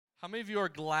How many of you are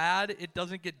glad it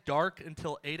doesn't get dark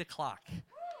until 8 o'clock?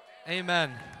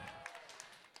 Amen.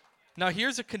 Now,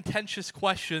 here's a contentious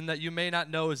question that you may not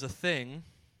know is a thing.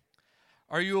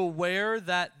 Are you aware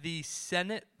that the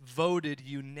Senate voted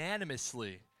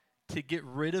unanimously to get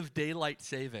rid of daylight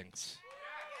savings?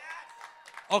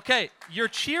 Okay, you're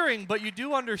cheering, but you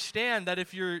do understand that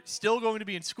if you're still going to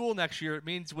be in school next year, it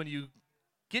means when you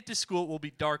get to school, it will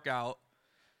be dark out,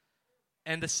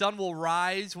 and the sun will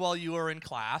rise while you are in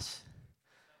class,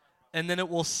 and then it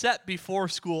will set before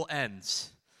school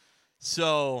ends.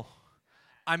 So,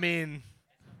 I mean,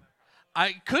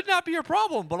 I could not be your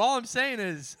problem, but all I'm saying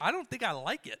is I don't think I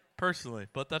like it personally,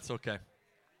 but that's okay.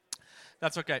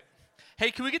 That's okay.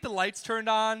 Hey, can we get the lights turned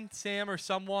on, Sam or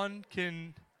someone?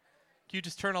 Can you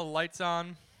just turn all the lights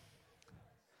on?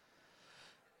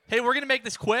 Hey, we're going to make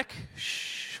this quick.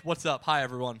 Shh. What's up? Hi,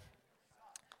 everyone.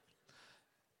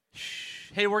 Shh.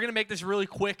 Hey, we're going to make this really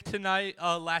quick tonight.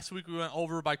 Last week we went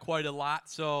over by quite a lot,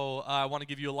 so I want to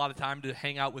give you a lot of time to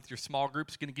hang out with your small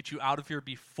groups. Going to get you out of here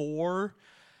before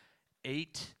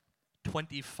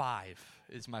 8:25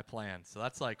 is my plan. So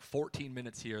that's like 14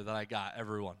 minutes here that I got,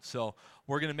 everyone. So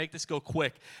we're going to make this go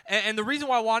quick. And the reason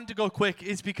why I wanted to go quick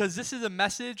is because this is a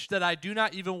message that I do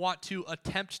not even want to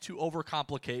attempt to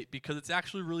overcomplicate, because it's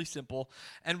actually really simple.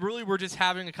 And really, we're just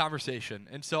having a conversation.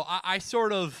 And so I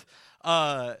sort of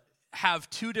have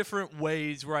two different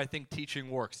ways where I think teaching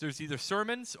works. There's either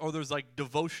sermons or there's like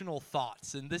devotional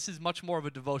thoughts. And this is much more of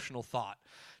a devotional thought.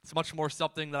 It's much more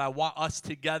something that I want us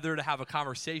together to have a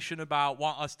conversation about,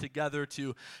 want us together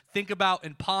to think about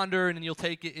and ponder, and then you'll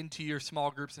take it into your small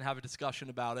groups and have a discussion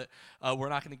about it. We're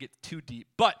not going to get too deep.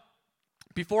 But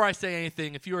before I say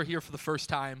anything, if you are here for the first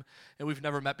time and we've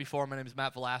never met before, my name is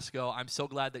Matt Velasco. I'm so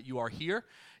glad that you are here.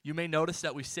 You may notice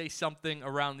that we say something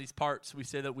around these parts. We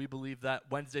say that we believe that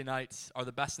Wednesday nights are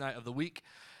the best night of the week.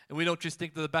 And we don't just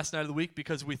think they're the best night of the week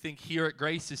because we think here at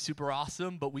Grace is super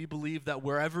awesome, but we believe that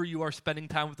wherever you are spending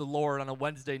time with the Lord on a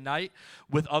Wednesday night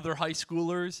with other high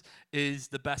schoolers is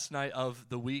the best night of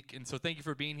the week. And so thank you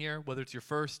for being here, whether it's your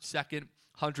first, second,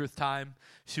 100th time.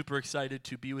 Super excited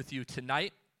to be with you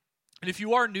tonight. And if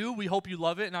you are new, we hope you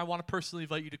love it, and I want to personally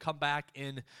invite you to come back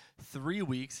in 3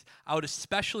 weeks. I would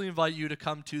especially invite you to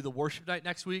come to the worship night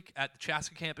next week at the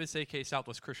Chaska campus, a.k.a.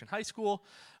 Southwest Christian High School,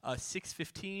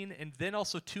 6:15, and then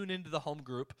also tune into the home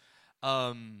group,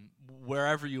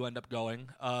 wherever you end up going,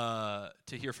 to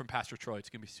hear from Pastor Troy.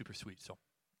 It's going to be super sweet. So,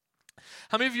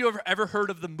 how many of you have ever heard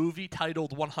of the movie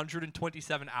titled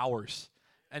 127 Hours?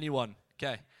 Anyone?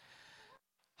 Okay.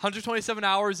 127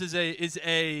 Hours is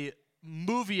a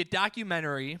movie, a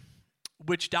documentary,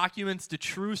 which documents the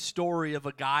true story of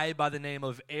a guy by the name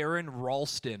of Aron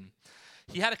Ralston.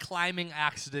 He had a climbing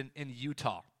accident in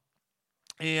Utah.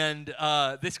 And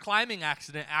this climbing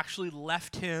accident actually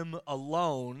left him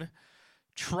alone,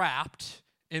 trapped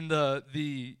in the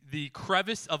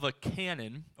crevice of a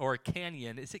canyon, or a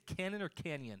canyon. Is it cannon or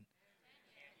canyon?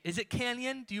 Is it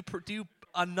canyon? Do you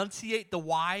enunciate the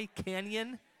Y?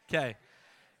 Canyon? Okay.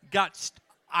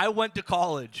 I went to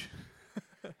college.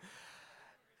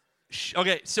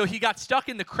 Okay, so he got stuck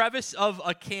in the crevice of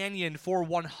a canyon for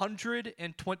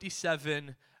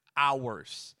 127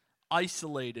 hours,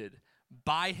 isolated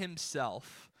by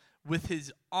himself, with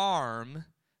his arm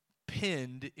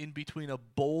pinned in between a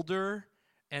boulder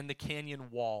and the canyon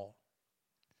wall.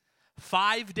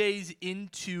 5 days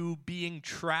into being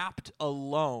trapped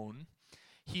alone,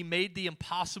 he made the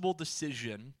impossible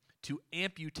decision to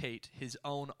amputate his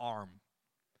own arm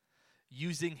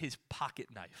using his pocket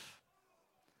knife.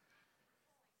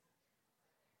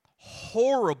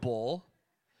 Horrible,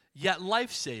 yet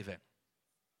life-saving.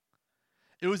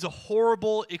 It was a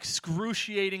horrible,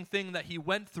 excruciating thing that he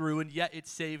went through, and yet it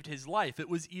saved his life. It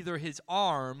was either his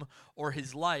arm or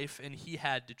his life, and he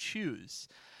had to choose.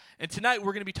 And tonight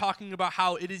we're going to be talking about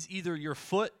how it is either your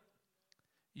foot,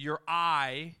 your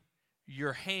eye,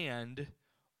 your hand,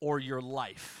 or your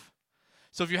life.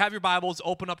 So if you have your Bibles,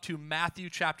 open up to Matthew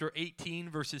chapter 18,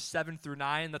 verses 7 through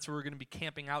 9. That's where we're going to be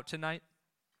camping out tonight.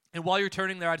 And while you're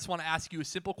turning there, I just want to ask you a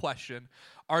simple question.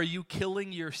 Are you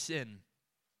killing your sin?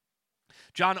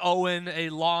 John Owen, a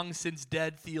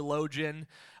long-since-dead theologian,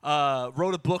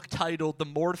 wrote a book titled The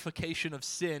Mortification of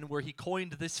Sin, where he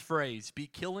coined this phrase, be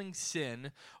killing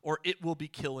sin or it will be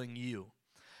killing you.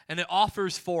 And it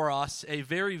offers for us a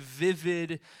very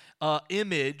vivid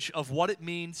image of what it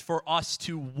means for us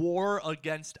to war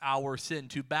against our sin,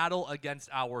 to battle against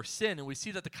our sin. And we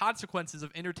see that the consequences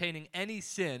of entertaining any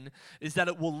sin is that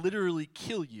it will literally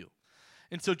kill you.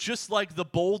 And so just like the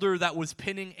boulder that was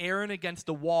pinning Aron against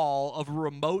the wall of a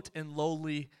remote and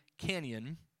lowly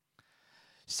canyon,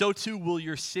 so too will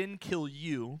your sin kill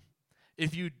you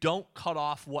if you don't cut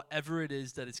off whatever it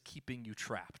is that is keeping you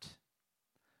trapped.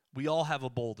 We all have a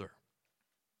boulder.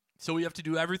 So we have to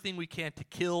do everything we can to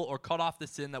kill or cut off the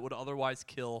sin that would otherwise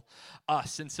kill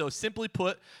us. And so simply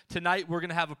put, tonight we're going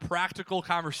to have a practical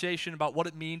conversation about what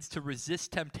it means to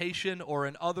resist temptation, or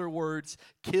in other words,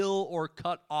 kill or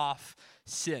cut off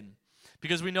sin.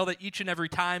 Because we know that each and every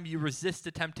time you resist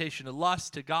the temptation to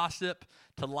lust, to gossip,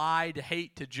 to lie, to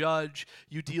hate, to judge,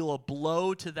 you deal a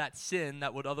blow to that sin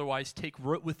that would otherwise take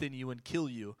root within you and kill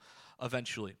you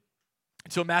eventually.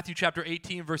 So Matthew chapter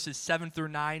 18, verses 7 through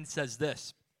 9 says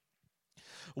this: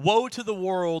 "Woe to the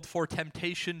world for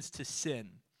temptations to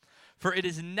sin, for it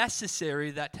is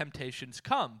necessary that temptations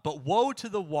come. But woe to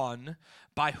the one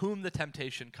by whom the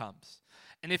temptation comes.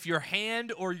 And if your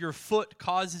hand or your foot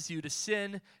causes you to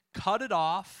sin, cut it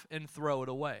off and throw it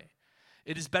away.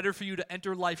 It is better for you to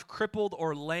enter life crippled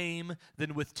or lame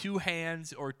than with 2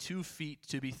 hands or 2 feet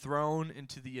to be thrown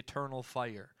into the eternal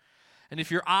fire. And if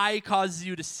your eye causes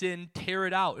you to sin, tear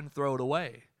it out and throw it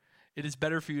away. It is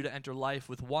better for you to enter life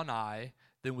with 1 eye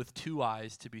than with 2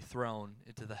 eyes to be thrown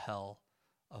into the hell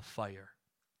of fire."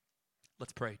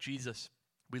 Let's pray. Jesus,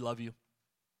 we love you.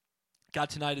 God,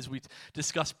 tonight as we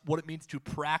discuss what it means to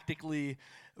practically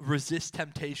resist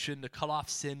temptation, to cut off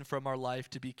sin from our life,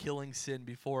 to be killing sin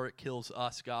before it kills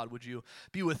us, God, would you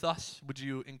be with us? Would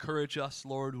you encourage us,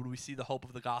 Lord? Would we see the hope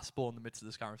of the gospel in the midst of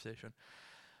this conversation?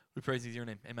 We praise you in your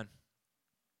name. Amen.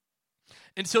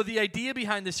 And so the idea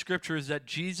behind this scripture is that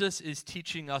Jesus is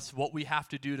teaching us what we have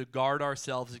to do to guard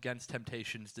ourselves against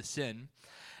temptations to sin.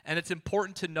 And it's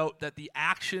important to note that the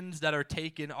actions that are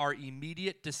taken are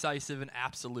immediate, decisive, and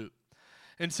absolute.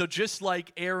 And so just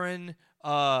like Aaron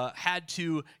had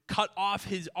to cut off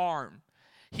his arm,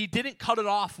 he didn't cut it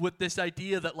off with this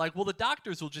idea that the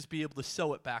doctors will just be able to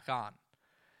sew it back on.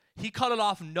 He cut it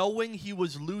off knowing he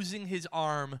was losing his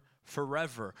arm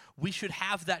forever. We should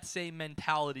have that same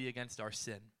mentality against our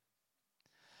sin.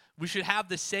 We should have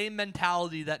the same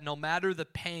mentality that no matter the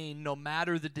pain, no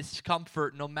matter the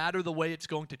discomfort, no matter the way it's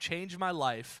going to change my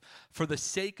life, for the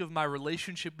sake of my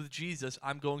relationship with Jesus,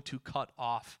 I'm going to cut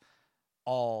off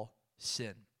all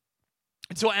sin.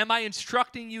 And so am I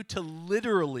instructing you to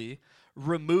literally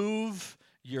remove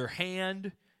your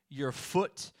hand, your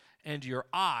foot, and your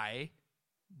eye?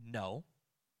 No,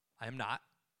 I am not.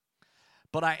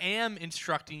 But I am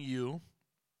instructing you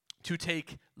to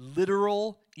take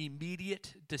literal,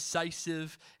 immediate,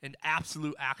 decisive, and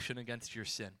absolute action against your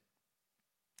sin.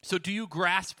 So do you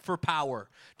grasp for power?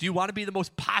 Do you want to be the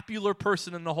most popular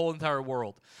person in the whole entire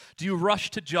world? Do you rush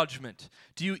to judgment?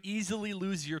 Do you easily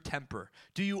lose your temper?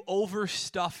 Do you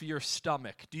overstuff your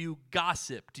stomach? Do you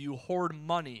gossip? Do you hoard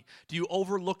money? Do you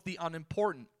overlook the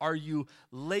unimportant? Are you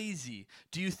lazy?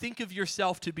 Do you think of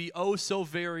yourself to be oh so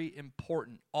very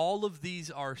important? All of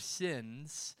these are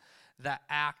sins that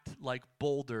act like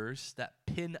boulders that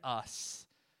pin us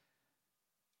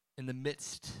in the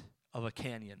midst of a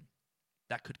canyon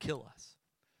that could kill us.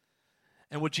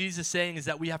 And what Jesus is saying is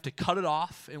that we have to cut it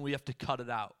off and we have to cut it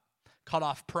out. Cut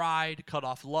off pride, cut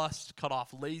off lust, cut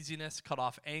off laziness, cut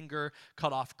off anger,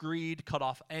 cut off greed, cut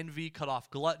off envy, cut off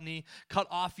gluttony. Cut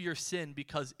off your sin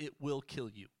because it will kill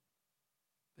you.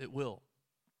 It will.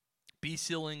 Be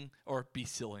killing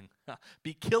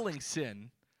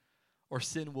sin, or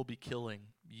sin will be killing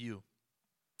you.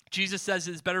 Jesus says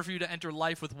it is better for you to enter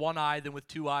life with 1 eye than with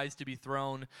 2 eyes to be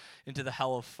thrown into the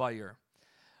hell of fire.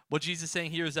 What Jesus is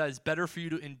saying here is that it's better for you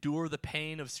to endure the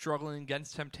pain of struggling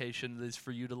against temptation than it is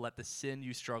for you to let the sin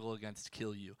you struggle against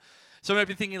kill you. So you might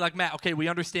be thinking Matt, okay, we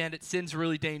understand it. Sin's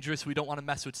really dangerous. We don't want to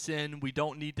mess with sin. We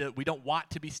don't want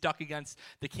to be stuck against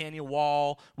the canyon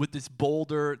wall with this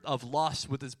boulder of lust,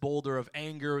 with this boulder of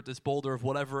anger, with this boulder of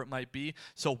whatever it might be.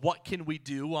 So what can we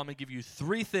do? Well, I'm going to give you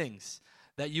 3 things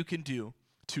that you can do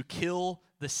to kill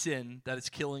the sin that is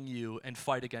killing you and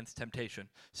fight against temptation.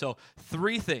 So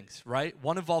 3 things, right?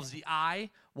 One involves the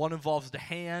eye, one involves the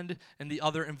hand, and the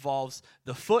other involves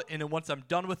the foot. And then once I'm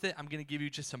done with it, I'm going to give you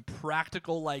just some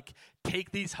practical,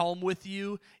 take these home with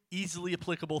you, easily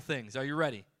applicable things. Are you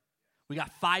ready? We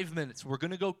got 5 minutes. We're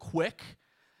going to go quick,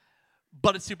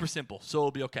 but it's super simple, so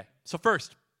it'll be okay. So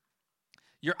first,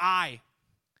 your eye.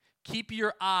 Keep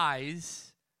your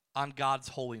eyes on God's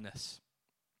holiness.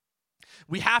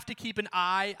 We have to keep an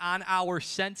eye on our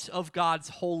sense of God's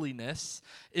holiness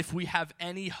if we have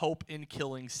any hope in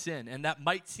killing sin. And that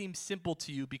might seem simple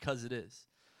to you because it is.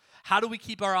 How do we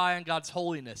keep our eye on God's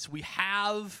holiness? We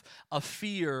have a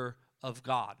fear of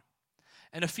God.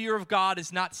 And a fear of God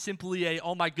is not simply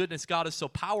oh my goodness, God is so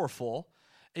powerful.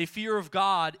 A fear of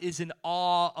God is an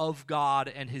awe of God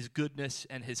and his goodness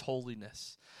and his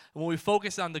holiness. And when we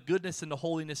focus on the goodness and the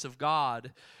holiness of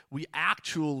God, we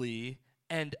actually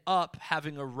end up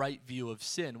having a right view of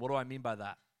sin. What do I mean by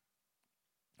that?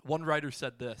 One writer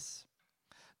said this: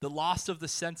 the loss of the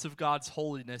sense of God's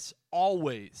holiness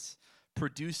always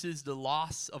produces the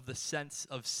loss of the sense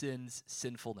of sin's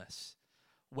sinfulness.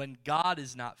 When God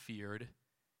is not feared,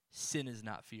 sin is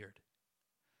not feared.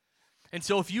 And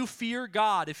so if you fear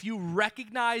God, if you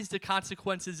recognize the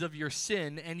consequences of your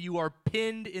sin and you are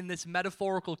pinned in this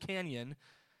metaphorical canyon,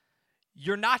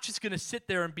 you're not just going to sit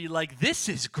there and be like, this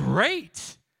is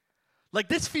great. Like,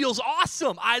 this feels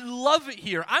awesome. I love it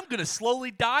here. I'm going to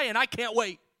slowly die and I can't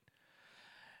wait.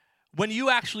 When you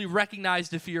actually recognize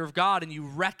the fear of God and you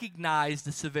recognize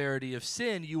the severity of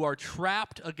sin, you are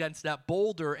trapped against that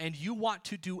boulder and you want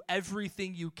to do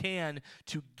everything you can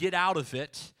to get out of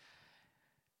it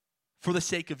for the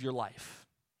sake of your life.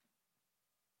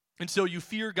 And so you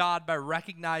fear God by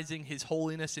recognizing his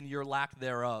holiness and your lack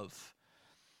thereof,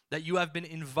 that you have been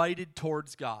invited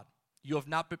towards God. You have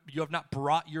not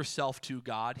brought yourself to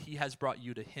God. He has brought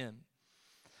you to him.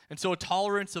 And so a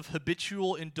tolerance of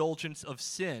habitual indulgence of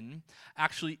sin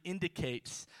actually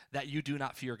indicates that you do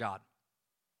not fear God.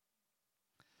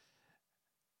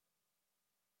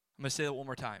 I'm going to say that one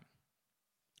more time.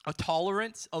 A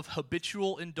tolerance of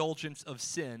habitual indulgence of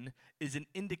sin is an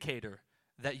indicator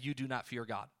that you do not fear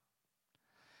God.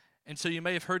 And so you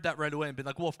may have heard that right away and been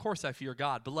like, well, of course I fear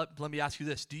God. But let me ask you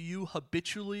this. Do you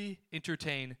habitually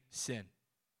entertain sin,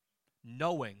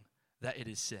 knowing that it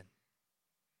is sin?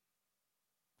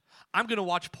 I'm going to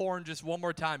watch porn just one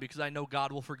more time because I know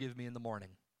God will forgive me in the morning.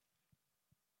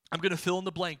 I'm going to fill in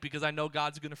the blank because I know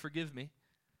God's going to forgive me.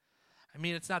 I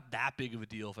mean, it's not that big of a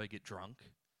deal if I get drunk.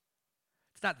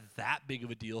 It's not that big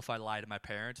of a deal if I lie to my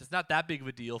parents. It's not that big of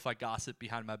a deal if I gossip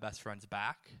behind my best friend's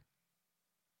back.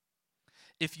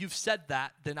 If you've said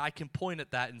that, then I can point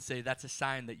at that and say that's a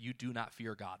sign that you do not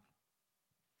fear God.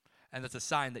 And that's a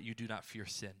sign that you do not fear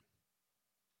sin.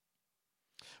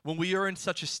 When we are in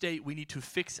such a state, we need to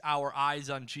fix our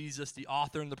eyes on Jesus, the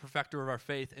author and the perfecter of our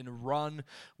faith, and run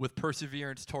with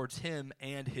perseverance towards him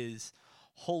and his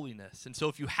holiness. And so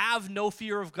if you have no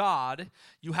fear of God,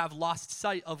 you have lost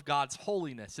sight of God's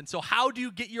holiness. And so how do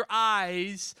you get your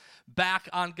eyes back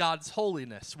on God's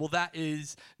holiness? Well, that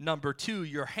is number 2,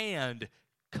 your hand.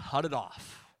 Cut it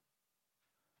off.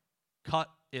 Cut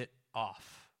it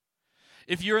off.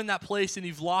 If you're in that place and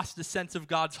you've lost the sense of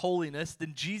God's holiness,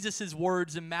 then Jesus'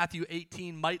 words in Matthew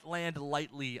 18 might land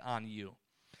lightly on you.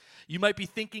 You might be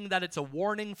thinking that it's a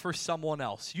warning for someone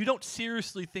else. You don't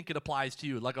seriously think it applies to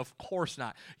you. Like, of course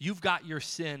not. You've got your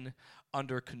sin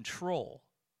under control.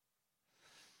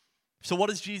 So what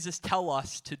does Jesus tell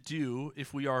us to do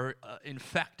if we are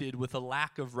infected with a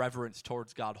lack of reverence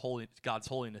towards God's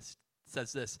holiness? It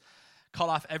says this: cut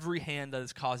off every hand that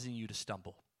is causing you to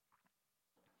stumble.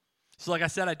 So like I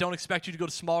said, I don't expect you to go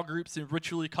to small groups and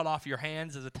ritually cut off your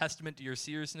hands as a testament to your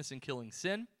seriousness in killing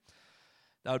sin.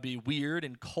 That would be weird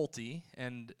and culty,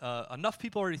 and enough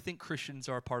people already think Christians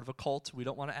are a part of a cult. We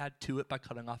don't want to add to it by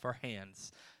cutting off our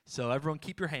hands. So everyone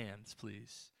keep your hands,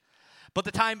 please. But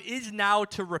the time is now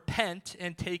to repent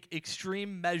and take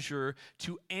extreme measure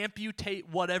to amputate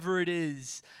whatever it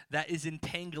is that is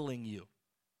entangling you.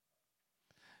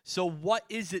 So what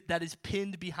is it that is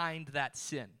pinned behind that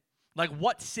sin? Like,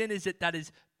 what sin is it that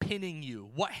is pinning you?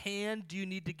 What hand do you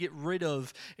need to get rid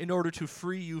of in order to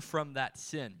free you from that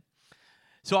sin?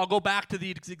 So I'll go back to the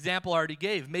example I already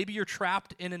gave. Maybe you're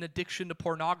trapped in an addiction to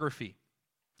pornography.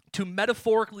 To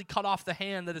metaphorically cut off the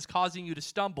hand that is causing you to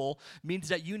stumble means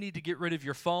that you need to get rid of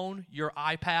your phone, your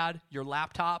iPad, your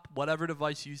laptop, whatever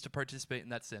device you use to participate in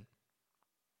that sin.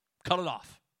 Cut it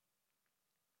off.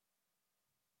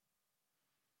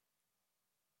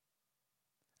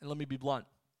 And let me be blunt.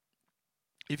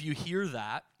 If you hear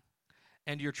that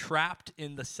and you're trapped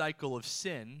in the cycle of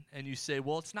sin and you say,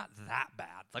 well, it's not that bad.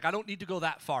 Like, I don't need to go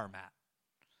that far, Matt.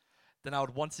 Then I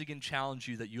would once again challenge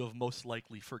you that you have most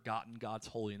likely forgotten God's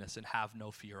holiness and have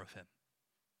no fear of him.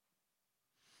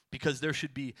 Because there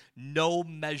should be no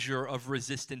measure of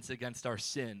resistance against our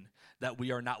sin that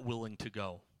we are not willing to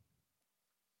go.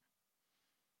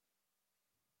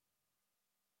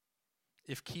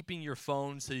 If keeping your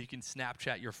phone so you can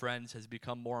Snapchat your friends has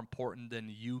become more important than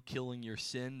you killing your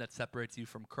sin that separates you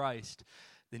from Christ,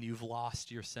 then you've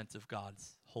lost your sense of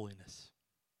God's holiness.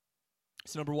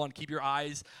 So number 1, keep your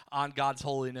eyes on God's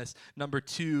holiness. Number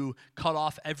 2, cut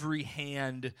off every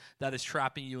hand that is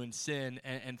trapping you in sin.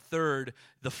 And third,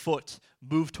 the foot,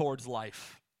 move towards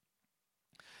life.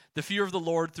 The fear of the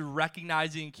Lord through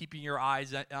recognizing and keeping your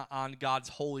eyes on God's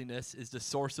holiness is the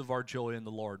source of our joy in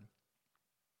the Lord.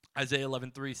 Isaiah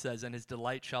 11:3 says, and his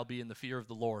delight shall be in the fear of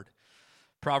the Lord.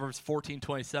 Proverbs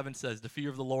 14:27 says, "The fear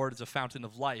of the Lord is a fountain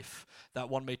of life, that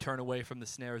one may turn away from the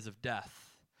snares of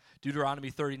death." Deuteronomy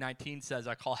 30:19 says,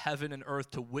 "I call heaven and earth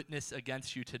to witness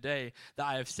against you today, that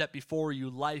I have set before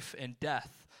you life and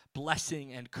death,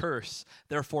 blessing and curse.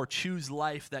 Therefore choose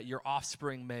life, that your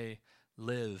offspring may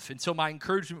live." And so my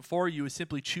encouragement for you is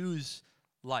simply choose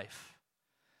life.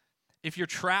 If you're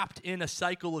trapped in a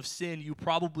cycle of sin, you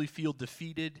probably feel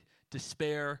defeated,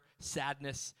 despair,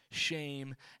 sadness,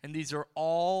 shame, and these are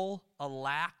all a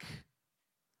lack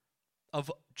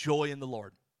of joy in the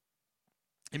Lord.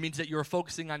 It means that you're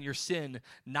focusing on your sin,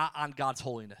 not on God's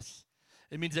holiness.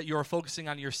 It means that you're focusing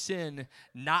on your sin,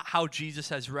 not how Jesus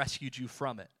has rescued you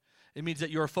from it. It means that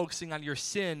you're focusing on your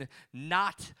sin,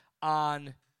 not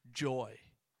on joy.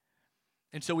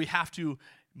 And so we have to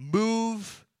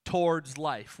move towards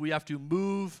life. We have to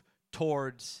move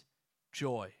towards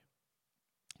joy.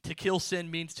 To kill sin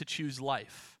means to choose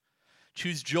life.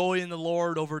 Choose joy in the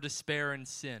Lord over despair and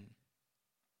sin.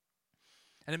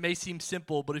 And it may seem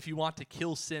simple, but if you want to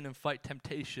kill sin and fight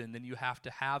temptation, then you have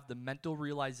to have the mental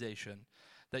realization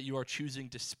that you are choosing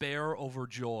despair over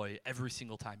joy every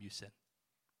single time you sin.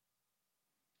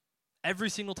 Every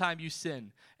single time you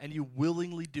sin and you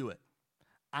willingly do it,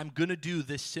 I'm going to do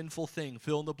this sinful thing,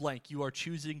 fill in the blank. You are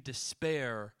choosing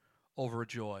despair over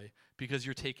joy because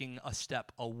you're taking a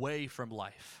step away from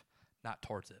life, not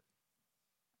towards it.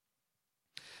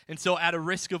 And so at a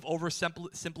risk of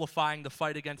oversimplifying the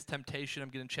fight against temptation, I'm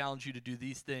going to challenge you to do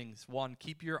these things. 1,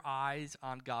 keep your eyes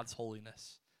on God's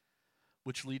holiness,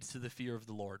 which leads to the fear of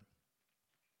the Lord.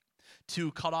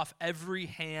 2, cut off every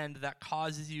hand that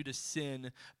causes you to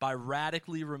sin by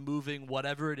radically removing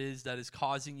whatever it is that is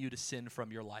causing you to sin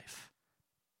from your life.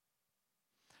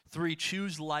 3,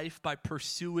 choose life by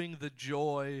pursuing the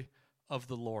joy of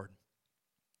the Lord.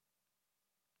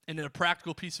 And in a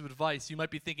practical piece of advice, you might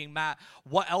be thinking, Matt,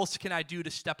 what else can I do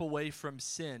to step away from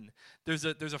sin? There's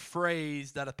a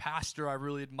phrase that a pastor I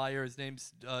really admire. His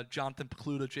name's Jonathan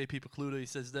Pokluda, J.P. Pokluda. He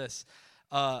says this,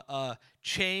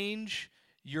 change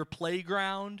your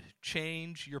playground,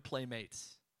 change your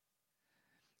playmates.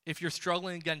 If you're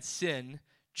struggling against sin,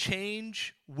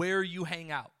 change where you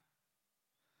hang out.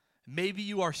 Maybe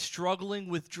you are struggling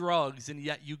with drugs, and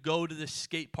yet you go to the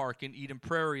skate park in Eden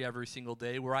Prairie every single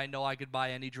day where I know I could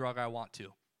buy any drug I want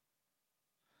to.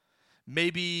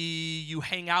 Maybe you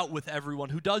hang out with everyone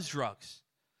who does drugs.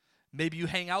 Maybe you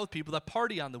hang out with people that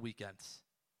party on the weekends.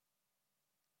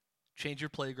 Change your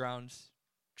playgrounds,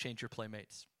 change your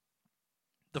playmates.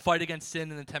 The fight against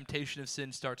sin and the temptation of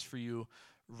sin starts for you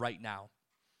right now.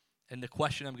 And the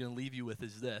question I'm going to leave you with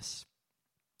is this.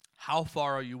 How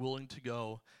far are you willing to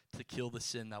go to kill the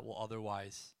sin that will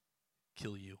otherwise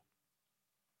kill you?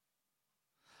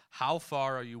 How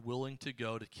far are you willing to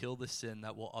go to kill the sin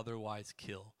that will otherwise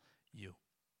kill you?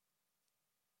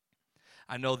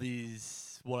 I know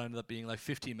these will end up being like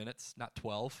 15 minutes, not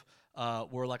 12.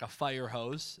 We're like a fire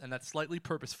hose, and that's slightly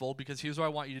purposeful because here's what I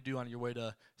want you to do on your way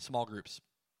to small groups.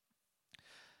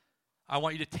 I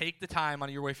want you to take the time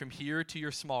on your way from here to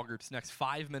your small groups, next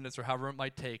 5 minutes or however it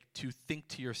might take, to think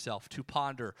to yourself, to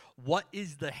ponder, what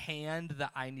is the hand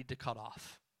that I need to cut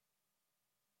off?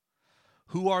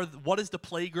 What is the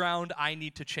playground I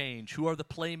need to change? Who are the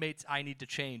playmates I need to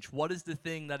change? What is the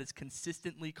thing that is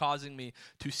consistently causing me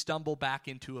to stumble back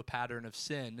into a pattern of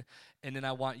sin? And then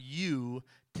I want you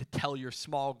to tell your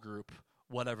small group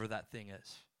whatever that thing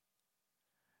is,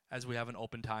 as we have an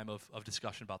open time of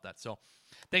discussion about that. So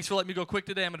thanks for letting me go quick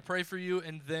today. I'm going to pray for you,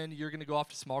 and then you're going to go off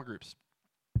to small groups.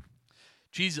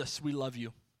 Jesus, we love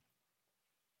you.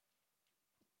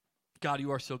 God,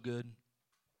 you are so good,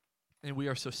 and we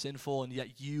are so sinful, and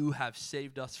yet you have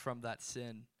saved us from that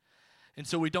sin. And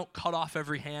so we don't cut off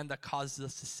every hand that causes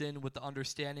us to sin with the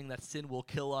understanding that sin will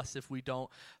kill us if we don't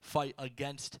fight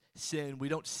against sin. We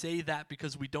don't say that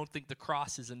because we don't think the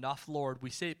cross is enough, Lord. We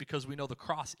say it because we know the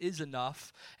cross is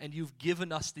enough, and you've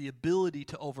given us the ability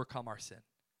to overcome our sin.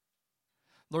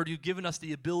 Lord, you've given us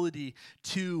the ability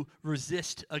to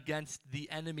resist against the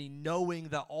enemy, knowing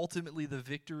that ultimately the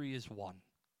victory is won.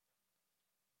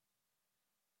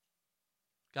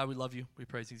 God, we love you. We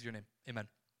praise your name. Amen.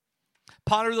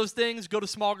 Ponder those things. Go to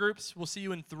small groups. We'll see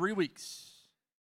you in 3 weeks.